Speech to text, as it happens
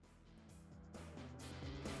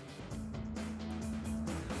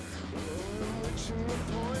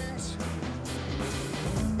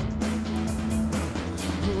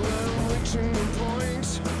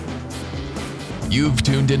You've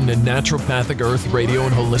tuned in to Naturopathic Earth Radio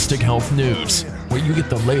and Holistic Health News, where you get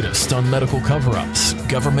the latest on medical cover-ups,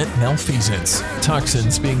 government malfeasance,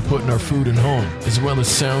 toxins being put in our food and home, as well as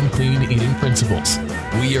sound, clean eating principles.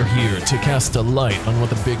 We are here to cast a light on what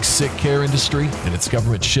the big sick care industry and its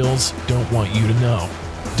government shills don't want you to know.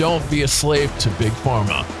 Don't be a slave to Big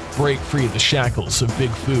Pharma. Break free of the shackles of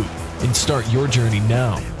big food and start your journey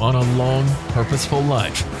now on a long, purposeful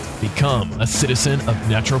life. Become a citizen of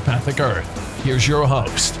Naturopathic Earth. Here's your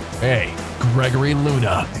host, Gregory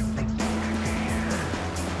Luna.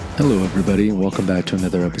 Hello, everybody, and welcome back to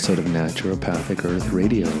another episode of Naturopathic Earth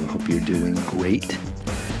Radio. Hope you're doing great.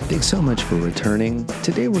 Thanks so much for returning.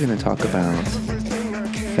 Today we're going to talk about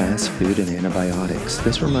fast food and antibiotics.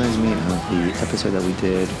 This reminds me of the episode that we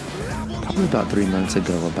did probably about 3 months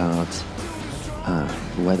ago about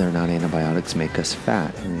whether or not antibiotics make us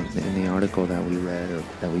fat. And in the article that we read or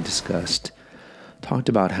that we discussed, talked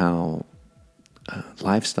about how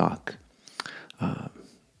livestock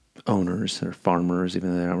owners or farmers,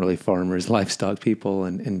 even though they're not really farmers, livestock people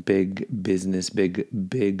and big business,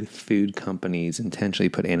 big food companies intentionally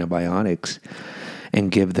put antibiotics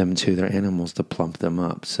and give them to their animals to plump them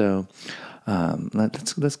up. So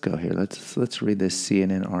let's go here. Let's read this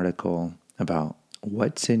CNN article about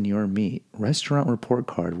what's in your meat. Restaurant report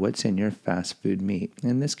card, what's in your fast food meat?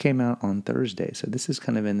 And this came out on Thursday, so this is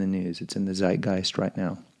kind of in the news. It's in the zeitgeist right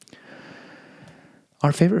now.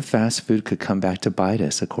 Our favorite fast food could come back to bite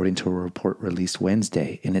us, according to a report released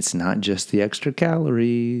Wednesday, and it's not just the extra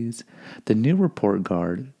calories. The new report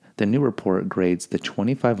grades the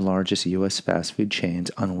 25 largest U.S. fast food chains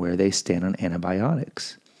on where they stand on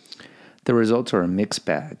antibiotics. The results are a mixed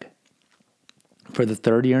bag. For the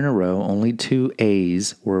third year in a row, only 2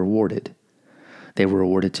 A's were awarded. They were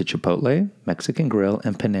awarded to Chipotle, Mexican Grill,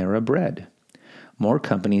 and Panera Bread. More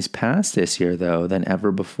companies passed this year, though, than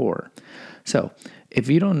ever before. So, if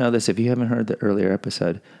you don't know this, if you haven't heard the earlier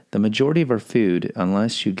episode, the majority of our food,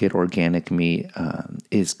 unless you get organic meat,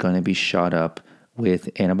 is going to be shot up with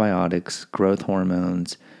antibiotics, growth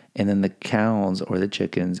hormones, and then the cows or the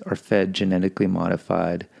chickens are fed genetically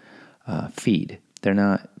modified feed. They're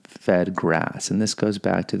not fed grass. And this goes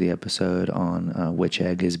back to the episode on which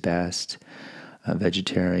egg is best,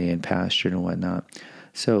 vegetarian, pastured, and whatnot.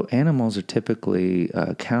 So animals are typically,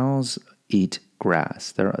 cows eat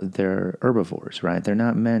grass. They're herbivores, right? They're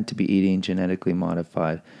not meant to be eating genetically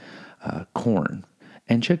modified corn.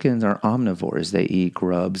 And chickens are omnivores. They eat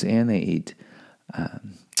grubs and they eat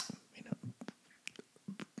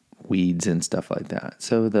weeds and stuff like that.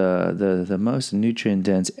 So the most nutrient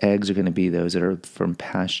dense eggs are going to be those that are from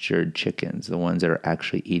pastured chickens, the ones that are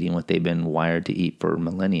actually eating what they've been wired to eat for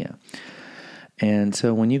millennia. And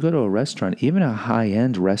so when you go to a restaurant, even a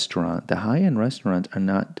high-end restaurant, the high-end restaurants are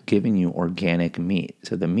not giving you organic meat.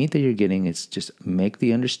 So the meat that you're getting is just make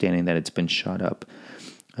the understanding that it's been shot up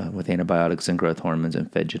with antibiotics and growth hormones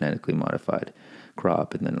and fed genetically modified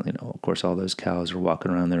crop. And then, of course, all those cows are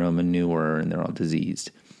walking around their own manure and they're all diseased.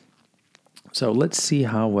 So let's see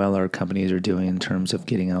how well our companies are doing in terms of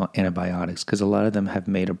getting out antibiotics, because a lot of them have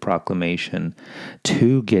made a proclamation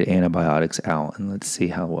to get antibiotics out, and let's see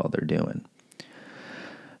how well they're doing.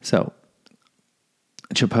 So,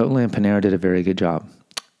 Chipotle and Panera did a very good job,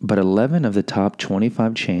 but 11 of the top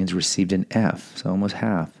 25 chains received an F, so almost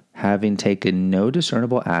half, having taken no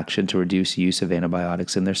discernible action to reduce use of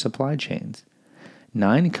antibiotics in their supply chains.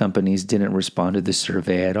 9 companies didn't respond to the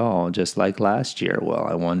survey at all, just like last year. Well,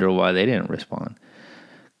 I wonder why they didn't respond.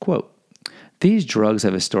 Quote, "These drugs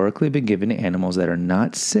have historically been given to animals that are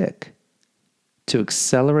not sick to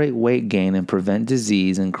accelerate weight gain and prevent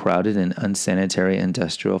disease in crowded and unsanitary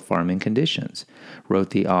industrial farming conditions,"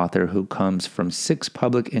 wrote the author, who comes from 6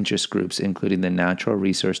 public interest groups, including the Natural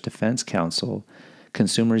Resource Defense Council,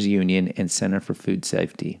 Consumers Union, and Center for Food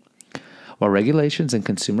Safety. While regulations and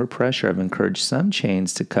consumer pressure have encouraged some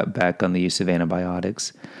chains to cut back on the use of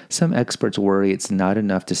antibiotics, some experts worry it's not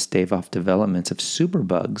enough to stave off developments of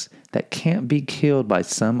superbugs that can't be killed by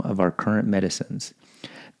some of our current medicines.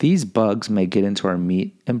 These bugs may get into our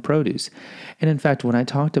meat and produce. And in fact, when I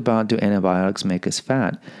talked about do antibiotics make us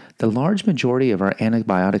fat, the large majority of our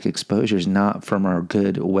antibiotic exposure is not from our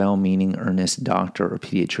good, well-meaning, earnest doctor or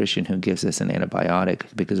pediatrician who gives us an antibiotic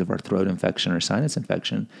because of our throat infection or sinus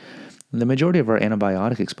infection. The majority of our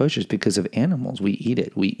antibiotic exposure is because of animals. We eat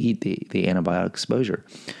it. We eat the antibiotic exposure.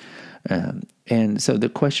 And so the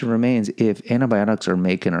question remains, if antibiotics are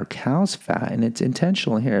making our cows fat, and it's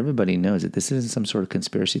intentional here, everybody knows it. This isn't some sort of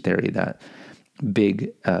conspiracy theory that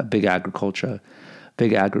big agriculture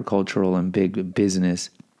big agricultural and big business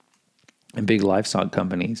and big livestock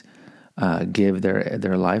companies give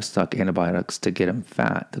their livestock antibiotics to get them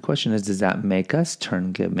fat. The question is, does that make us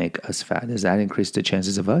make us fat? Does that increase the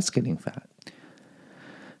chances of us getting fat?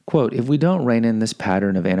 Quote, if we don't rein in this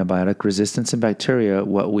pattern of antibiotic resistance in bacteria,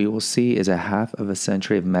 what we will see is a half of a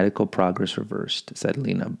century of medical progress reversed, said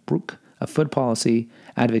Lena Brook, a food policy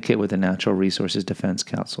advocate with the Natural Resources Defense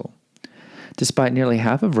Council. Despite nearly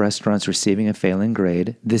half of restaurants receiving a failing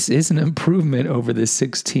grade, this is an improvement over the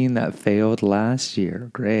 16 that failed last year.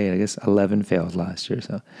 Great, I guess 11 failed last year.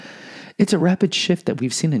 So it's a rapid shift that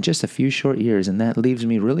we've seen in just a few short years, and that leaves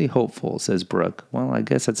me really hopeful, says Brooke. Well, I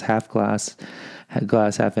guess it's half glass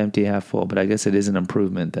half empty, half full, but I guess it is an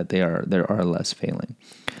improvement that there are less failing.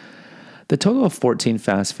 The total of 14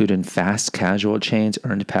 fast food and fast casual chains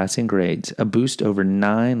earned passing grades, a boost over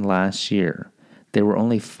 9 last year. There were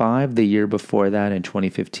only 5 the year before that in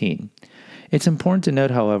 2015. It's important to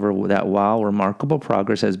note, however, that while remarkable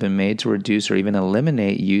progress has been made to reduce or even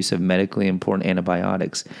eliminate use of medically important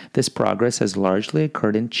antibiotics, this progress has largely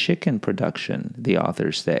occurred in chicken production, the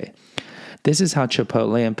authors say. This is how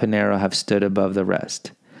Chipotle and Panera have stood above the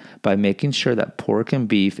rest, by making sure that pork and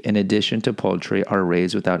beef, in addition to poultry, are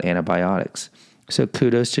raised without antibiotics. So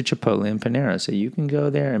kudos to Chipotle and Panera. So you can go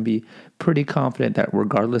there and be pretty confident that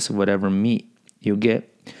regardless of whatever meat you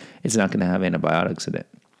get, it's not going to have antibiotics in it.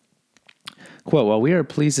 Quote, while we are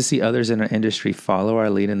pleased to see others in our industry follow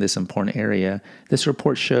our lead in this important area, this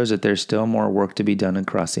report shows that there's still more work to be done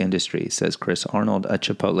across the industry, says Chris Arnold, a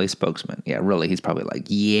Chipotle spokesman. Yeah, really, he's probably like,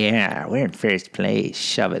 yeah, we're in first place.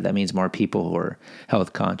 Shove it. That means more people who are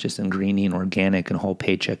health conscious and green and organic and whole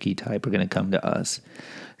paychecky type are going to come to us.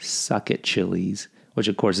 Suck it, Chili's, which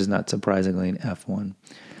of course is not surprisingly an F1.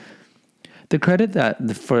 The credit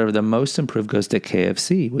for the most improved goes to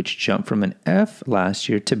KFC, which jumped from an F last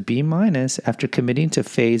year to B- after committing to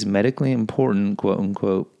phase medically important,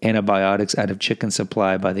 quote-unquote, antibiotics out of chicken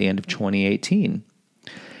supply by the end of 2018.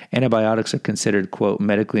 Antibiotics are considered, quote,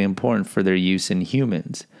 medically important for their use in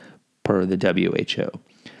humans, per the WHO.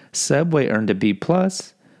 Subway earned a B+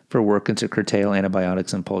 for working to curtail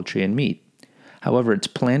antibiotics in poultry and meat. However, its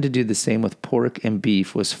plan to do the same with pork and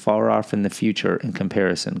beef was far off in the future in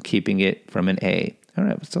comparison, keeping it from an A. All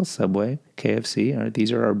right, but still Subway, KFC, all right,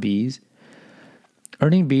 these are our Bs.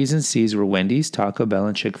 Earning Bs and Cs were Wendy's, Taco Bell,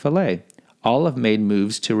 and Chick-fil-A. All have made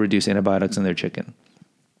moves to reduce antibiotics in their chicken.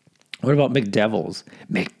 What about McDevils?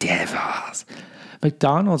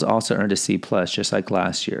 McDonald's also earned a C+, just like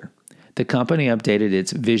last year. The company updated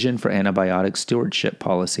its vision for antibiotic stewardship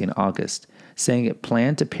policy in August, saying it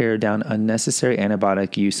planned to pare down unnecessary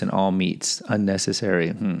antibiotic use in all meats.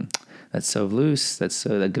 Unnecessary. That's so loose.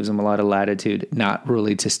 That gives them a lot of latitude not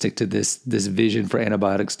really to stick to this vision for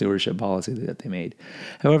antibiotic stewardship policy that they made.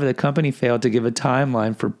 However, the company failed to give a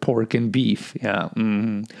timeline for pork and beef. Yeah.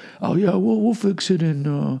 Oh yeah, we'll fix it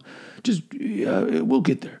and we'll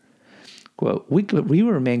get there. Quote, we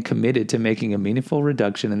remain committed to making a meaningful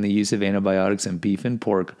reduction in the use of antibiotics in beef and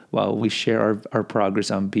pork while we share our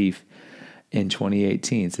progress on beef in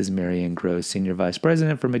 2018, says Marianne Gross, Senior Vice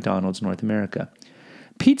President for McDonald's North America.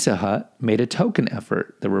 Pizza Hut made a token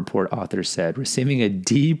effort, the report author said, receiving a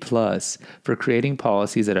D+ for creating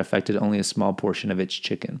policies that affected only a small portion of its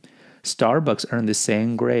chicken. Starbucks earned the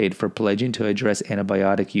same grade for pledging to address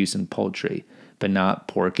antibiotic use in poultry, but not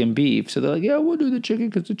pork and beef. So they're like, yeah, we'll do the chicken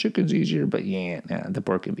because the chicken's easier, but the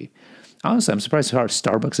pork and beef. Honestly, I'm surprised how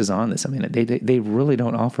Starbucks is on this. I mean, they really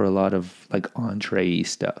don't offer a lot of like entree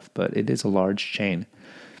stuff, but it is a large chain.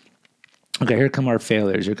 Okay, here come our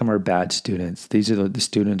failures. Here come our bad students. These are the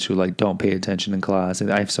students who like don't pay attention in class.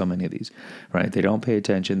 And I have so many of these, right? They don't pay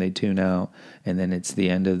attention. They tune out, and then it's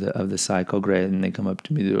the end of the cycle grade, and they come up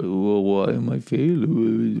to me. They're like, well, why am I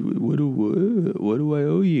failing? What do I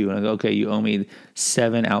owe you? And I go, okay, you owe me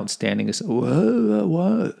 7 outstanding.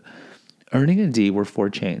 What? Earning a D were 4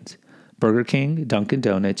 chains: Burger King, Dunkin'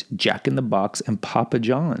 Donuts, Jack in the Box, and Papa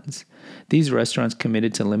John's. These restaurants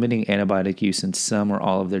committed to limiting antibiotic use in some or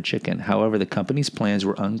all of their chicken. However, the company's plans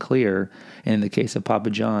were unclear, and in the case of Papa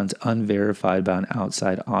John's, unverified by an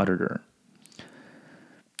outside auditor.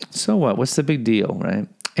 So what? What's the big deal, right?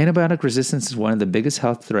 Antibiotic resistance is one of the biggest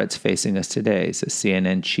health threats facing us today, says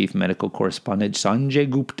CNN chief medical correspondent Sanjay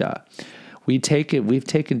Gupta. We've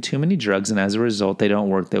taken too many drugs, and as a result, they don't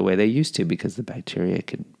work the way they used to because the bacteria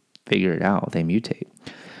can figure it out. They mutate.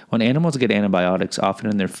 When animals get antibiotics, often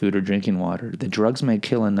in their food or drinking water, the drugs may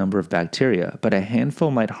kill a number of bacteria, but a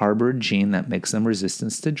handful might harbor a gene that makes them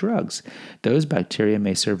resistant to drugs. Those bacteria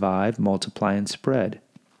may survive, multiply, and spread.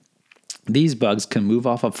 These bugs can move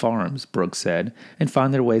off of farms, Brooks said, and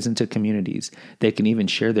find their ways into communities. They can even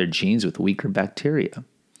share their genes with weaker bacteria.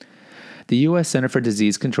 The U.S. Center for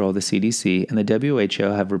Disease Control, the CDC, and the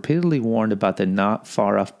WHO have repeatedly warned about the not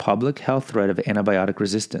far off public health threat of antibiotic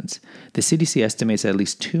resistance. The CDC estimates that at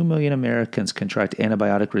least 2 million Americans contract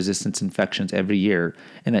antibiotic resistance infections every year,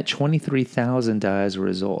 and that 23,000 die as a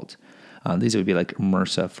result. These would be like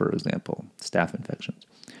MRSA, for example, staph infections.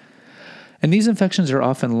 And these infections are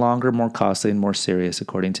often longer, more costly, and more serious,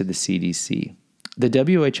 according to the CDC.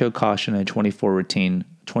 The WHO cautioned in a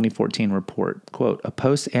 2014 report, quote, a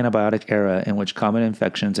post-antibiotic era in which common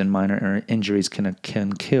infections and minor injuries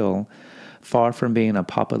can kill, far from being an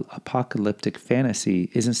apocalyptic fantasy,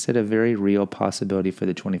 is instead a very real possibility for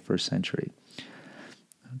the 21st century.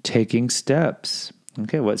 Taking steps.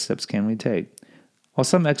 Okay, what steps can we take? While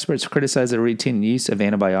some experts criticize the routine use of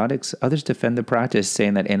antibiotics, others defend the practice,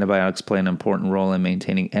 saying that antibiotics play an important role in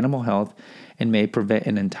maintaining animal health and may prevent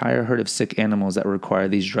an entire herd of sick animals that require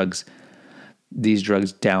these drugs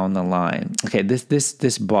down the line. Okay,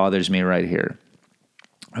 this bothers me right here.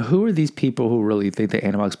 Who are these people who really think that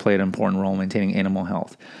antibiotics play an important role in maintaining animal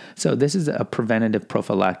health? So this is a preventative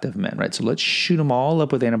prophylactic meant, right? So let's shoot them all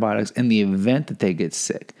up with antibiotics in the event that they get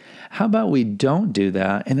sick. How about we don't do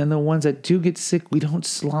that, and then the ones that do get sick, we don't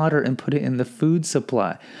slaughter and put it in the food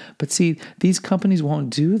supply? But see, these companies won't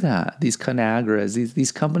do that. These Conagras,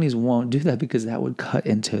 these companies won't do that because that would cut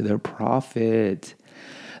into their profit.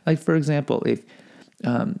 Like, for example, if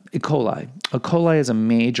E. coli. E. coli is a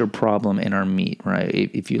major problem in our meat, right?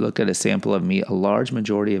 If you look at a sample of meat, a large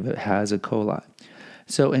majority of it has E. coli.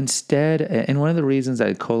 So instead, and one of the reasons that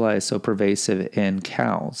E. coli is so pervasive in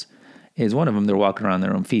cows is one of them, they're walking around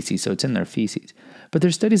their own feces, so it's in their feces. But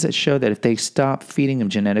there's studies that show that if they stop feeding them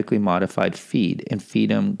genetically modified feed and feed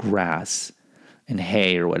them grass and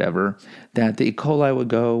hay or whatever, that the E. coli would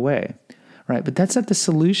go away. Right, but that's not the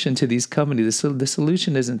solution to these companies. The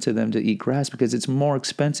solution isn't to them to eat grass because it's more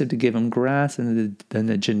expensive to give them grass than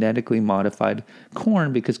the genetically modified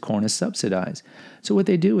corn because corn is subsidized. So what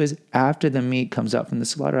they do is after the meat comes out from the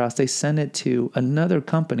slaughterhouse, they send it to another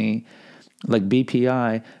company like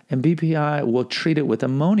BPI, and BPI will treat it with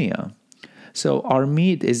ammonia. So our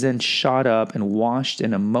meat is then shot up and washed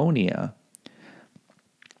in ammonia.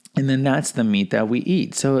 And then that's the meat that we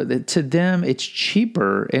eat. So to them, it's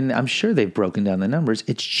cheaper, and I'm sure they've broken down the numbers,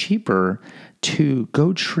 it's cheaper to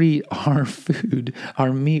go treat our food,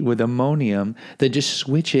 our meat with ammonium than just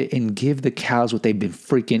switch it and give the cows what they've been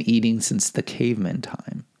freaking eating since the caveman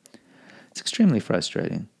time. It's extremely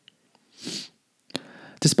frustrating.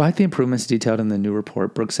 Despite the improvements detailed in the new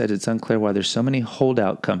report, Brooks said it's unclear why there's so many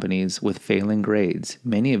holdout companies with failing grades,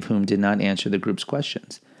 many of whom did not answer the group's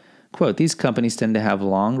questions. Quote, these companies tend to have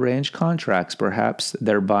long-range contracts. Perhaps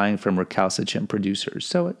they're buying from recalcitrant producers.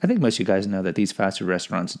 So I think most of you guys know that these fast food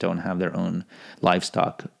restaurants don't have their own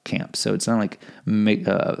livestock camps. So it's not like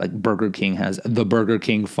Burger King has the Burger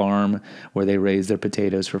King farm where they raise their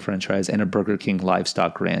potatoes for french fries and a Burger King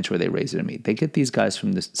livestock ranch where they raise their meat. They get these guys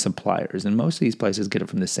from the suppliers, and most of these places get it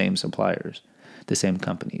from the same suppliers, the same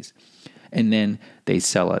companies. And then they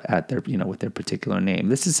sell it at their, with their particular name.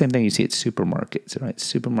 This is the same thing you see at supermarkets, right?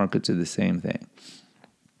 Supermarkets are the same thing.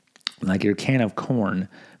 Like your can of corn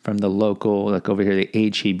from the local, like over here, the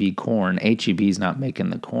H-E-B corn. H-E-B is not making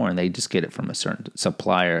the corn. They just get it from a certain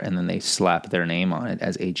supplier, and then they slap their name on it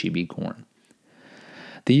as H-E-B corn.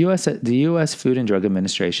 The U.S. Food and Drug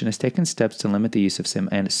Administration has taken steps to limit the use of some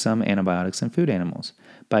antibiotics in food animals.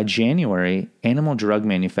 By January, animal drug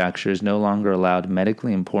manufacturers no longer allowed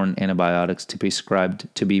medically important antibiotics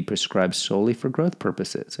to be prescribed solely for growth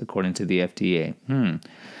purposes, according to the FDA.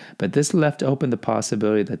 But this left open the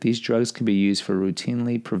possibility that these drugs could be used for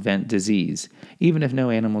routinely prevent disease, even if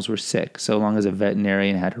no animals were sick, so long as a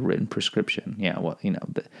veterinarian had a written prescription. Yeah, well,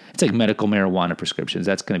 it's like medical marijuana prescriptions.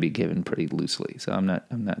 That's going to be given pretty loosely, so I'm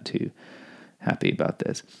not too happy about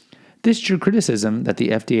this. This drew criticism that the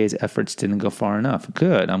FDA's efforts didn't go far enough.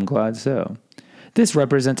 Good, I'm glad so. This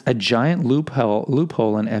represents a giant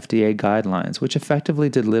loophole in FDA guidelines, which effectively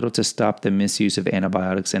did little to stop the misuse of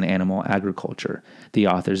antibiotics in animal agriculture, the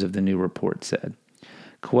authors of the new report said.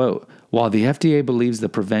 Quote, while the FDA believes the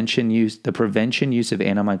prevention use of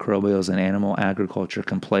antimicrobials in animal agriculture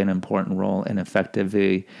can play an important role in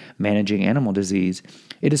effectively managing animal disease,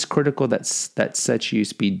 it is critical that such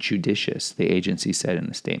use be judicious, the agency said in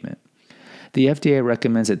a statement. The FDA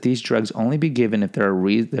recommends that these drugs only be given if there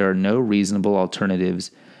are no reasonable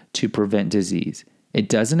alternatives to prevent disease. It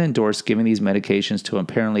doesn't endorse giving these medications to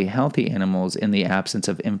apparently healthy animals in the absence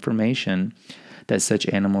of information that such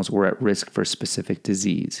animals were at risk for specific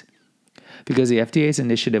disease. Because the FDA's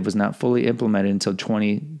initiative was not fully implemented until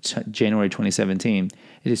January 2017,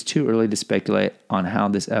 it is too early to speculate on how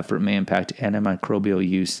this effort may impact antimicrobial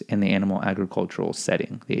use in the animal agricultural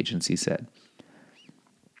setting, the agency said.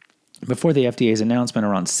 Before the FDA's announcement,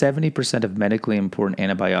 around 70% of medically important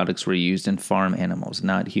antibiotics were used in farm animals,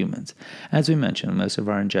 not humans. As we mentioned, most of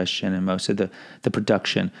our ingestion and most of the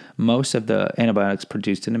production, most of the antibiotics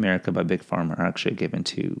produced in America by Big Pharma are actually given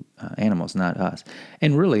to animals, not us.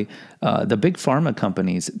 And really, the big pharma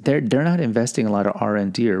companies, they're not investing a lot of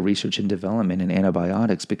R&D or research and development in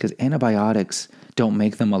antibiotics because antibiotics don't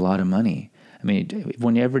make them a lot of money. I mean,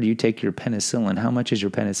 whenever you take your penicillin, how much is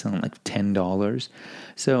your penicillin? Like $10?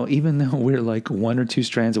 So even though we're like 1 or 2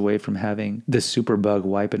 strands away from having the superbug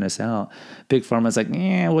wiping us out, Big Pharma's like,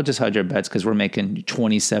 we'll just hedge our bets because we're making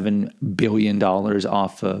 $27 billion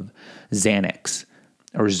off of Xanax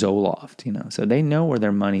or Zoloft, So they know where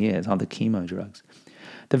their money is, all the chemo drugs.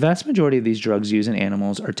 The vast majority of these drugs used in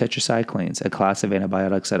animals are tetracyclines, a class of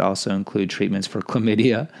antibiotics that also include treatments for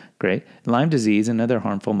chlamydia, Lyme disease, and other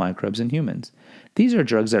harmful microbes in humans. These are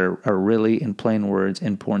drugs that are really, in plain words,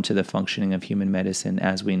 important to the functioning of human medicine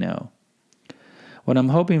as we know. What I'm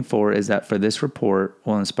hoping for is that for this report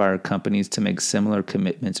will inspire companies to make similar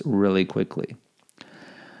commitments really quickly.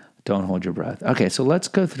 Don't hold your breath. Okay, so let's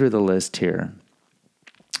go through the list here.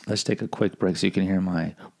 Let's take a quick break so you can hear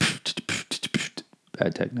my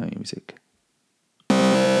bad techno music.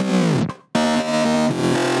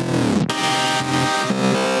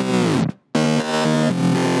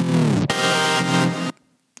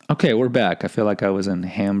 Okay, we're back. I feel like I was in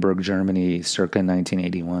Hamburg, Germany, circa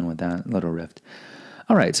 1981 with that little riff.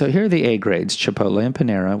 All right, so here are the A grades. Chipotle and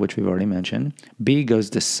Panera, which we've already mentioned. B goes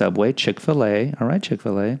to Subway, Chick-fil-A. All right,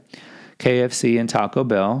 Chick-fil-A. KFC and Taco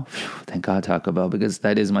Bell. Whew, thank God Taco Bell, because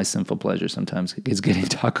that is my sinful pleasure sometimes, is getting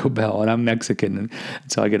Taco Bell. And I'm Mexican, and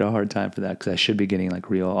so I get a hard time for that because I should be getting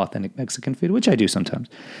like real authentic Mexican food, which I do sometimes.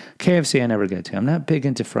 KFC I never get to. I'm not big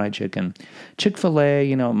into fried chicken.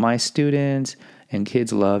 Chick-fil-A, my students and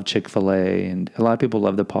kids love Chick-fil-A, and a lot of people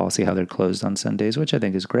love the policy how they're closed on Sundays, which I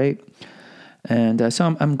think is great. And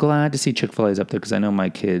so I'm glad to see Chick-fil-A's up there because I know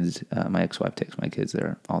my kids, my ex-wife takes my kids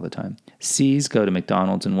there all the time. C's go to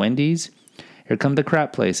McDonald's and Wendy's. Here come the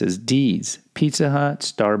crap places. D's, Pizza Hut,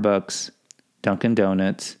 Starbucks, Dunkin'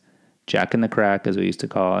 Donuts, Jack in the Crack, as we used to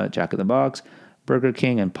call it, Jack in the Box, Burger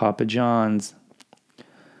King, and Papa John's.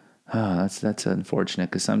 Oh, that's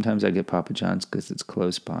unfortunate because sometimes I get Papa John's because it's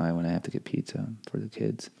close by when I have to get pizza for the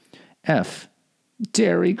kids. F,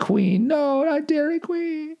 Dairy Queen. No, not Dairy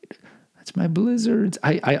Queen. That's my Blizzards.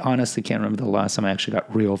 I honestly can't remember the last time I actually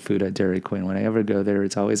got real food at Dairy Queen. When I ever go there,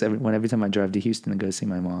 it's always every time I drive to Houston to go see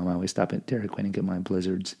my mom, I always stop at Dairy Queen and get my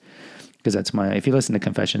Blizzards. Because that's if you listen to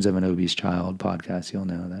Confessions of an Obese Child podcast, you'll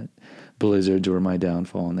know that Blizzards were my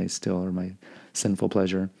downfall and they still are my sinful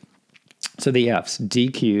pleasure. So the F's: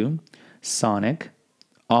 DQ, Sonic,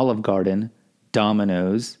 Olive Garden,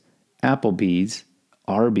 Domino's, Applebee's,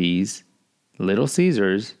 Arby's, Little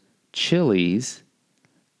Caesars, Chili's,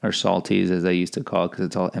 or Salties as they used to call it because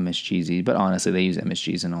it's all MSGs, but honestly they use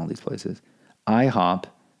MSGs in all these places. IHOP,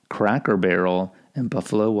 Cracker Barrel, and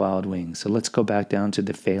Buffalo Wild Wings. So let's go back down to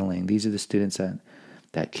the failing. These are the students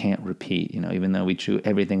that can't repeat, even though we do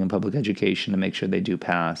everything in public education to make sure they do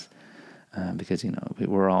pass. Because,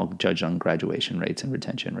 we're all judged on graduation rates and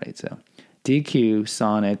retention rates. So DQ,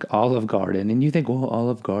 Sonic, Olive Garden. And you think, well,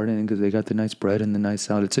 Olive Garden, because they got the nice bread and the nice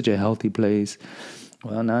salad. It's such a healthy place.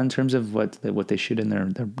 Well, not in terms of what they shoot in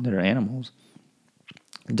their animals.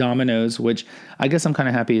 Domino's, which I guess I'm kind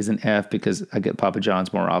of happy is an F because I get Papa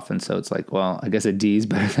John's more often. So it's like, well, I guess a D is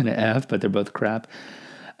better than an F, but they're both crap.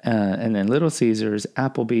 And then Little Caesars,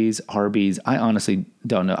 Applebee's, Arby's. I honestly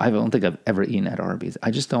don't know. I don't think I've ever eaten at Arby's. I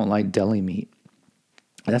just don't like deli meat.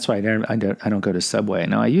 That's why I don't go to Subway.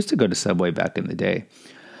 Now, I used to go to Subway back in the day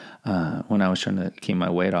when I was trying to keep my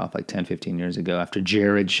weight off like 10, 15 years ago after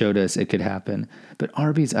Jared showed us it could happen. But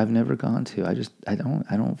Arby's, I've never gone to. I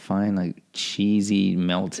don't find like cheesy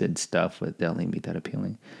melted stuff with deli meat that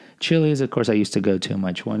appealing. Chili's, of course, I used to go to in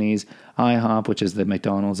my 20s. IHOP, which is the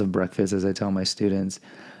McDonald's of breakfast, as I tell my students.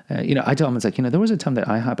 I tell them, it's like, there was a time that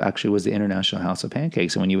IHOP actually was the International House of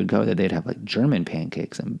Pancakes. And when you would go there, they'd have like German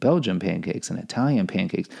pancakes and Belgian pancakes and Italian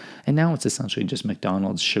pancakes. And now it's essentially just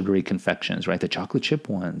McDonald's sugary confections, right? The chocolate chip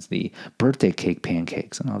ones, the birthday cake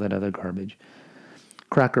pancakes, and all that other garbage.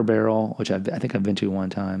 Cracker Barrel, which I think I've been to one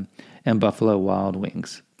time, and Buffalo Wild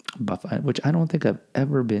Wings, which I don't think I've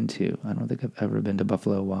ever been to. I don't think I've ever been to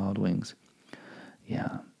Buffalo Wild Wings.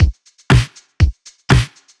 Yeah.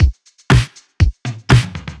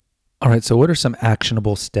 All right, so what are some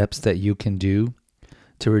actionable steps that you can do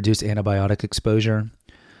to reduce antibiotic exposure?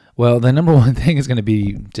 Well, the number one thing is going to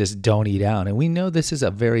be just don't eat out. And we know this is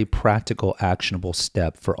a very practical, actionable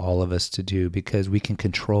step for all of us to do because we can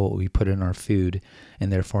control what we put in our food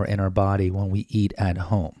and therefore in our body when we eat at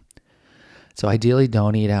home. So ideally,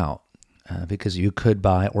 don't eat out because you could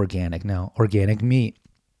buy organic. Now, organic meat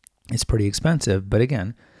is pretty expensive. But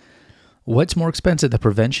again, what's more expensive, the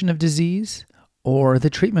prevention of disease or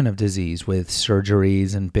the treatment of disease with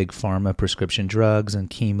surgeries and big pharma prescription drugs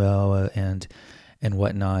and chemo and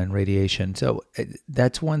whatnot and radiation? So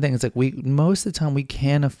that's one thing. It's like most of the time we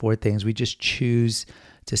can afford things. We just choose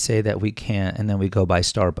to say that we can't, and then we go buy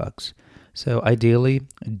Starbucks. So ideally,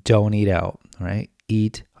 don't eat out, right?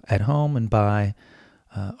 Eat at home and buy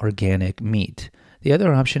organic meat. The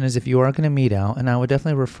other option is if you are going to meat out, and I would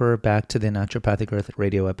definitely refer back to the Naturopathic Earth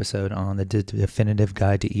radio episode on the definitive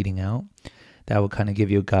guide to eating out. That will kind of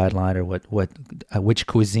give you a guideline or which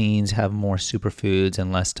cuisines have more superfoods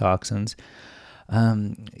and less toxins.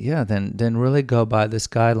 Then really go by this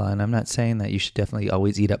guideline. I'm not saying that you should definitely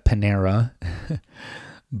always eat at Panera,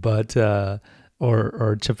 but or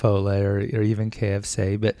Chipotle or even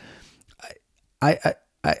KFC. But I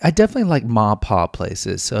definitely like ma pa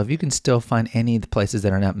places. So if you can still find any of the places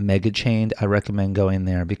that are not mega chained, I recommend going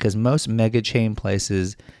there because most mega chain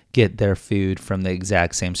places get their food from the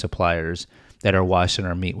exact same suppliers that are washing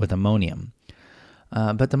our meat with ammonium.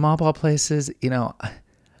 But the ma pa places,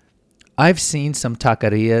 I've seen some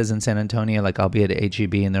taquerias in San Antonio. Like I'll be at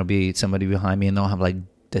HEB and there'll be somebody behind me and they'll have like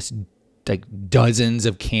dozens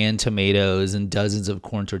of canned tomatoes and dozens of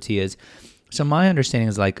corn tortillas. So my understanding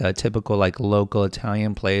is like a typical like local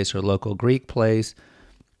Italian place or local Greek place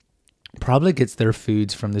probably gets their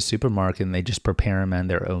foods from the supermarket and they just prepare them in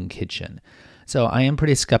their own kitchen. So I am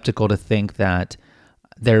pretty skeptical to think that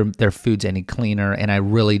their food's any cleaner, and I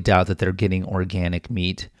really doubt that they're getting organic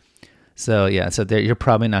meat. So yeah, you're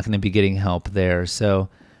probably not going to be getting help there. So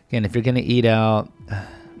again, if you're going to eat out,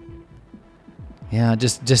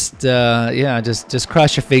 just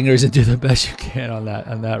cross your fingers and do the best you can on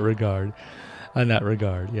that regard.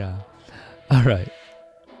 Yeah. All right.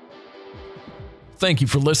 Thank you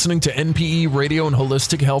for listening to NPE Radio and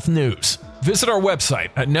Holistic Health News. Visit our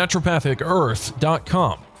website at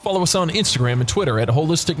naturopathicearth.com. Follow us on Instagram and Twitter at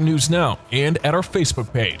Holistic News Now and at our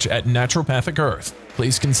Facebook page at Naturopathic Earth.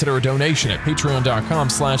 Please consider a donation at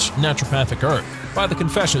patreon.com/naturopathic earth. Buy the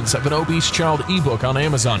Confessions of an Obese Child ebook on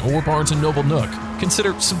Amazon or Barnes & Noble Nook.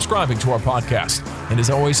 Consider subscribing to our podcast. And as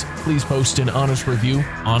always, please post an honest review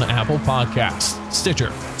on Apple Podcasts, Stitcher,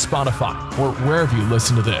 Spotify, or wherever you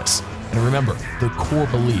listen to this. And remember, the core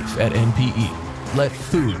belief at NPE: let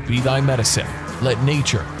food be thy medicine. Let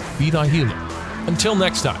nature be thy healer. Until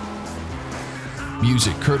next time.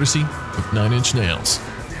 Music courtesy of 9 Inch Nails.